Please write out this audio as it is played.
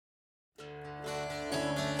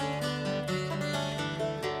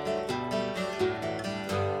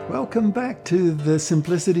Welcome back to the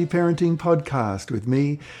Simplicity Parenting Podcast with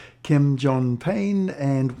me, Kim John Payne,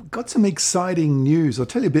 and got some exciting news. I'll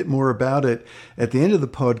tell you a bit more about it at the end of the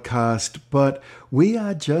podcast, but we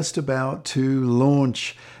are just about to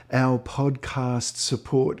launch our podcast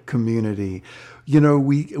support community. You know,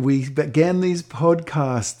 we began these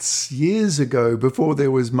podcasts years ago before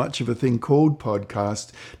there was much of a thing called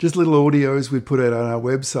podcast, just little audios we put out on our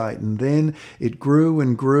website. And then it grew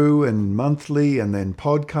and monthly and then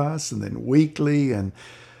podcasts and then weekly. And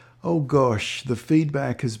oh gosh, the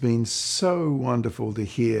feedback has been so wonderful to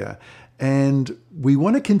hear. And we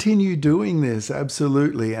want to continue doing this,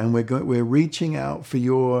 absolutely. And we're reaching out for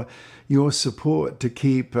your support to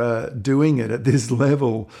keep doing it at this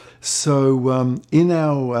level. So in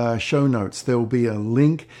our show notes, there will be a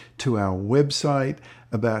link to our website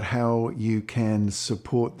about how you can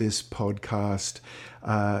support this podcast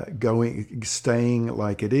staying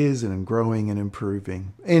like it is and growing and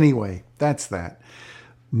improving. Anyway, that's that.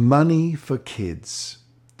 Money for kids.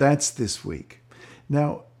 That's this week.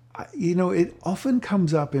 Now, you know, it often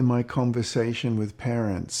comes up in my conversation with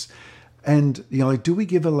parents. And, you know, like, do we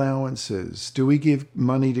give allowances? Do we give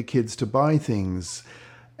money to kids to buy things?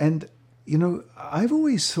 And, you know, I've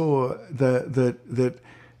always thought that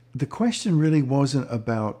the question really wasn't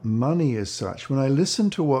about money as such. When I listen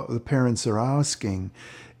to what the parents are asking,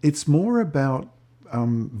 it's more about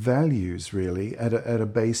values, really, at a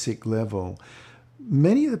basic level.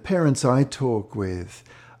 Many of the parents I talk with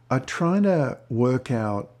are trying to work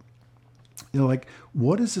out, you know, like,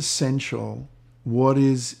 what is essential, what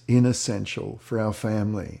is inessential for our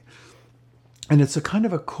family. And it's a kind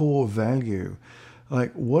of a core value.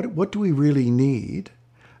 Like, what do we really need?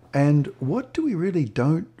 And what do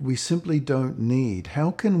we simply don't need?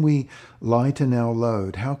 How can we lighten our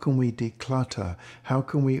load? How can we declutter? How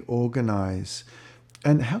can we organize?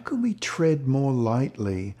 And how can we tread more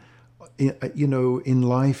lightly, you know, in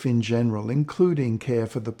life in general, including care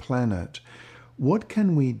for the planet? What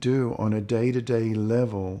can we do on a day-to-day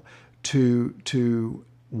level to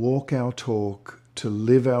walk our talk, to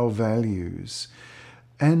live our values?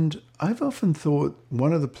 And I've often thought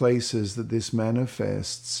one of the places that this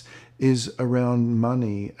manifests is around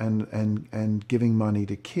money and giving money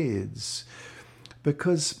to kids,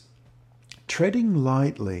 because treading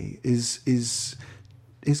lightly is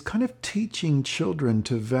kind of teaching children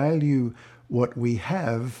to value what we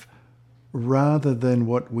have rather than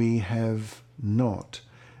what we have not.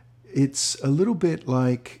 It's a little bit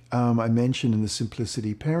like I mentioned in the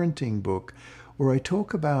Simplicity Parenting book, where I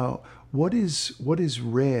talk about what is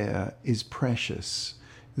rare is precious.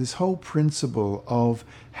 This whole principle of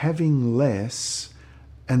having less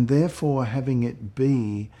and therefore having it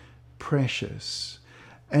be precious.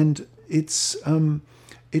 And it's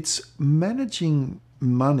managing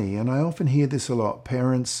money, and I often hear this a lot.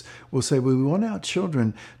 Parents will say, well, we want our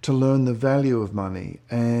children to learn the value of money.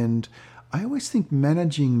 And I always think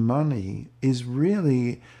managing money is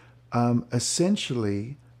really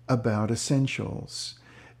essentially about essentials.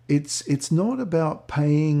 It's not about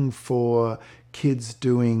paying for kids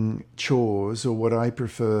doing chores, or what I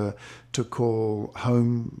prefer to call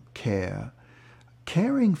home care.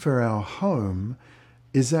 Caring for our home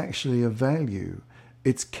is actually a value.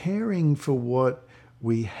 It's caring for what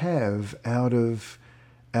we have out of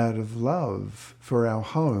love for our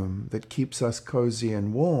home that keeps us cozy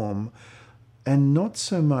and warm, and not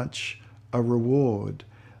so much a reward.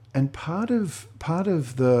 And part of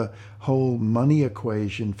the whole money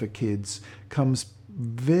equation for kids comes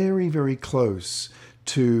very, very close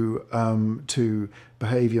to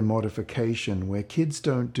behavior modification, where kids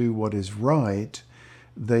don't do what is right,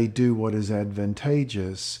 they do what is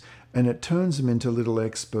advantageous, and it turns them into little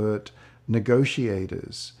expert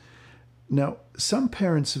negotiators. Now, some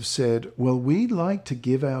parents have said, well, we'd like to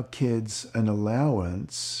give our kids an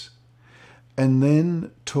allowance and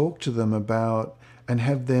then talk to them about, and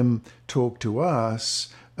have them talk to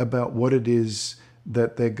us about what it is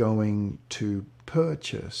that they're going to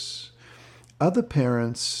purchase. Other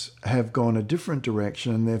parents have gone a different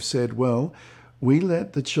direction, and they've said, well, we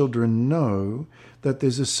let the children know that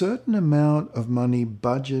there's a certain amount of money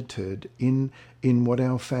budgeted in what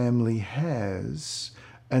our family has,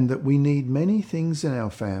 and that we need many things in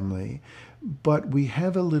our family, but we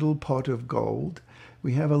have a little pot of gold.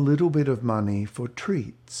 We have a little bit of money for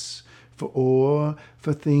treats, or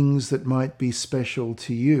for things that might be special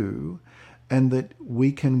to you, and that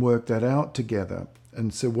we can work that out together.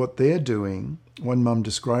 And so what they're doing, one mum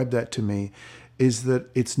described that to me, is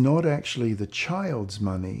that it's not actually the child's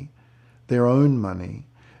money, their own money.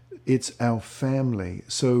 it's our family.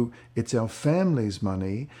 So it's our family's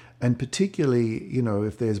money, and particularly,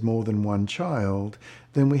 if there's more than one child,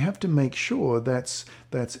 then we have to make sure that's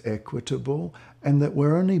equitable and that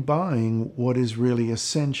we're only buying what is really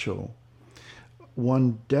essential.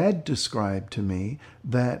 One dad described to me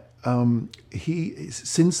that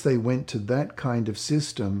since they went to that kind of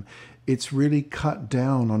system, it's really cut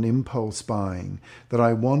down on impulse buying, that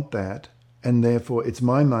I want that, and therefore it's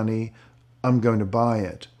my money, I'm going to buy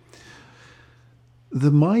it. The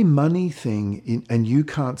my money thing, and you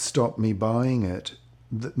can't stop me buying it,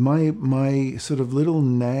 my sort of little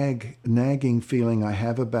nagging feeling I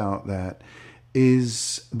have about that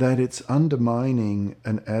is that it's undermining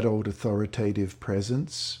an adult authoritative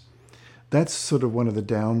presence. That's sort of one of the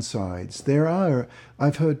downsides.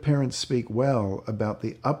 I've heard parents speak well about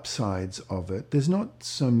the upsides of it. There's not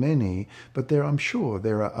so many, but I'm sure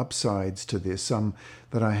there are upsides to this, some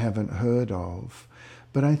that I haven't heard of.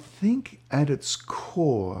 But I think at its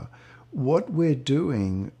core, what we're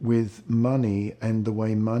doing with money and the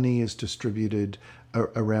way money is distributed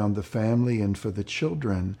around the family and for the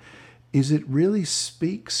children is it really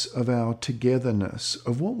speaks of our togetherness,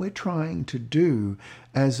 of what we're trying to do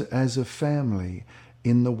as a family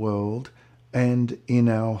in the world and in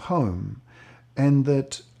our home. And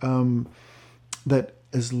that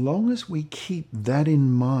as long as we keep that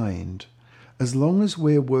in mind, as long as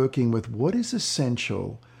we're working with what is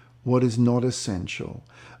essential, what is not essential,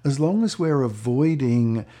 as long as we're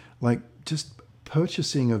avoiding just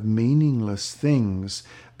purchasing of meaningless things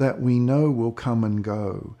that we know will come and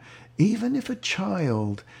go, even if a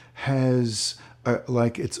child has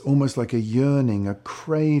it's almost like a yearning, a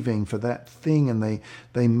craving for that thing, and they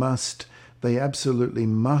absolutely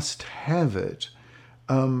must have it.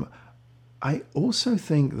 I also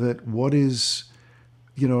think that what is,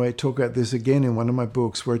 I talk about this again in one of my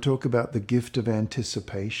books where I talk about the gift of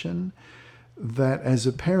anticipation, that as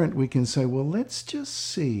a parent we can say, well, let's just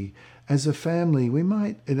see. As a family, we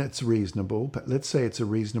might, and it's reasonable, but let's say it's a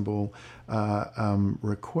reasonable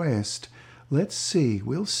request. Let's see,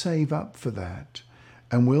 we'll save up for that.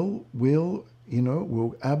 And we'll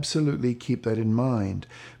absolutely keep that in mind.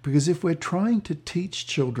 Because if we're trying to teach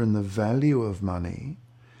children the value of money,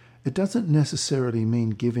 it doesn't necessarily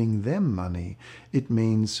mean giving them money. It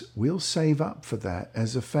means we'll save up for that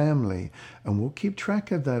as a family, and we'll keep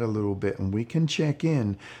track of that a little bit, and we can check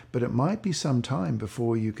in. But it might be some time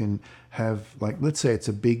before you can have, let's say it's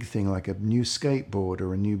a big thing like a new skateboard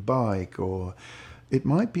or a new bike, or it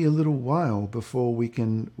might be a little while before we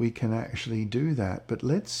can actually do that. But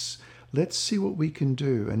let's see what we can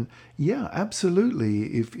do. And yeah, absolutely.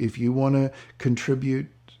 If you want to contribute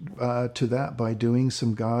to that by doing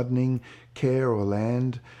some gardening care or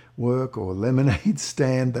land work or lemonade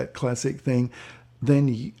stand, that classic thing,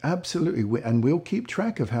 then absolutely, and we'll keep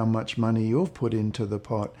track of how much money you've put into the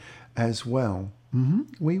pot as well.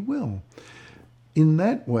 We will. In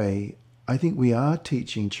that way, I think we are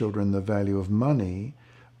teaching children the value of money,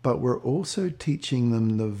 but we're also teaching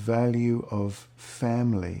them the value of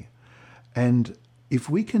family. And if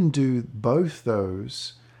we can do both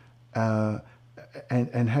those,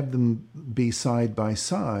 and have them be side by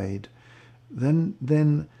side,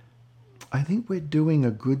 then I think we're doing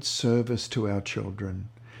a good service to our children.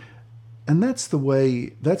 And that's the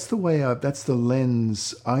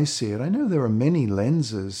lens I see it. I know there are many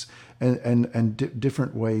lenses and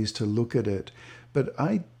different ways to look at it, but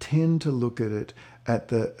I tend to look at it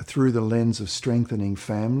through the lens of strengthening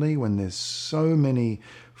family, when there's so many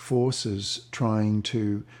forces trying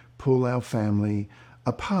to pull our family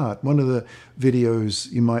apart. One of the videos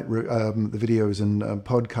the videos and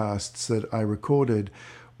podcasts that I recorded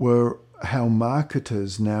were how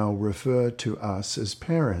marketers now refer to us as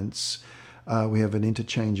parents. We have an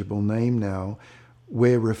interchangeable name now.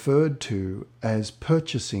 We're referred to as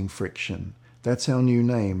purchasing friction. That's our new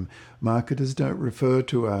name. Marketers don't refer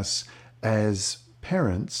to us as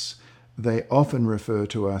parents. They often refer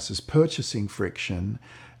to us as purchasing friction,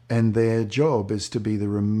 and their job is to be the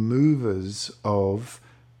removers of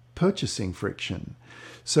purchasing friction.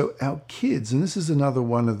 So our kids, and this is another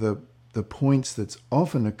one of the points that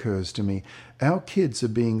often occurs to me, our kids are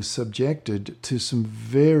being subjected to some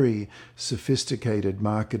very sophisticated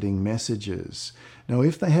marketing messages. Now,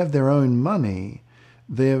 if they have their own money,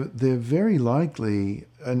 they're very likely,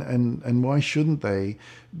 and why shouldn't they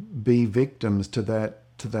be victims to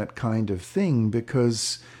that kind of thing?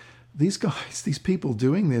 Because these guys, these people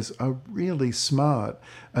doing this are really smart,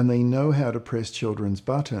 and they know how to press children's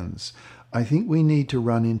buttons. I think we need to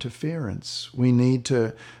run interference. We need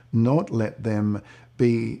to not let them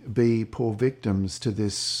be poor victims to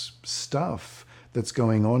this stuff that's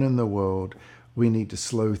going on in the world. We need to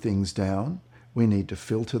slow things down. We need to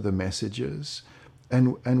filter the messages.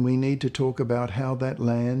 And we need to talk about how that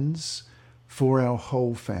lands for our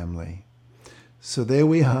whole family. So there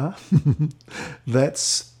we are.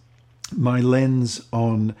 That's my lens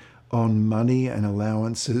on money and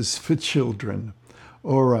allowances for children.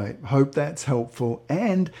 All right, hope that's helpful.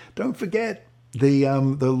 And don't forget the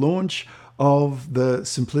launch of the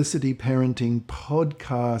Simplicity Parenting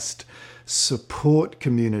podcast support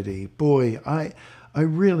community. Boy, I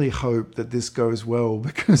really hope that this goes well,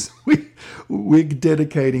 because we're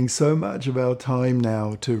dedicating so much of our time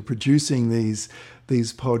now to producing these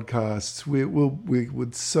podcasts. We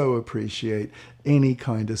would so appreciate any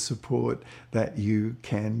kind of support that you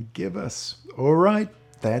can give us. All right,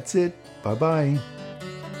 that's it. Bye-bye.